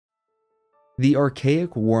The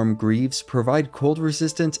Archaic Warm Greaves provide cold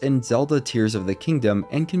resistance in Zelda Tears of the Kingdom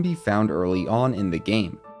and can be found early on in the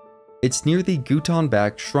game. It's near the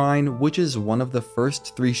Guton-backed Shrine, which is one of the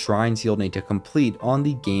first 3 shrines you'll need to complete on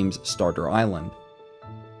the game's starter island.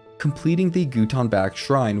 Completing the Guton-backed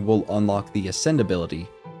Shrine will unlock the Ascend ability.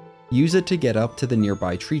 Use it to get up to the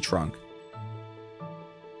nearby tree trunk.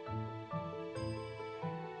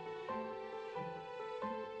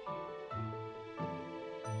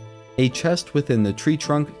 A chest within the tree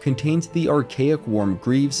trunk contains the Archaic Warm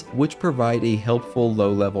Greaves, which provide a helpful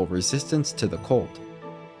low-level resistance to the cold.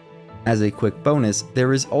 As a quick bonus,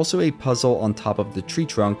 there is also a puzzle on top of the tree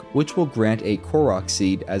trunk which will grant a Korok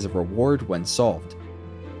seed as a reward when solved.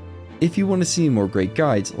 If you want to see more great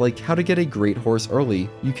guides like how to get a great horse early,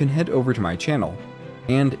 you can head over to my channel.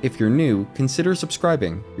 And if you're new, consider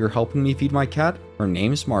subscribing. You're helping me feed my cat. Her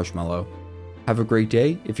name's Marshmallow. Have a great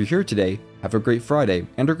day if you're here today, have a great Friday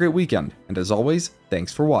and a great weekend, and as always,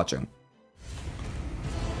 thanks for watching.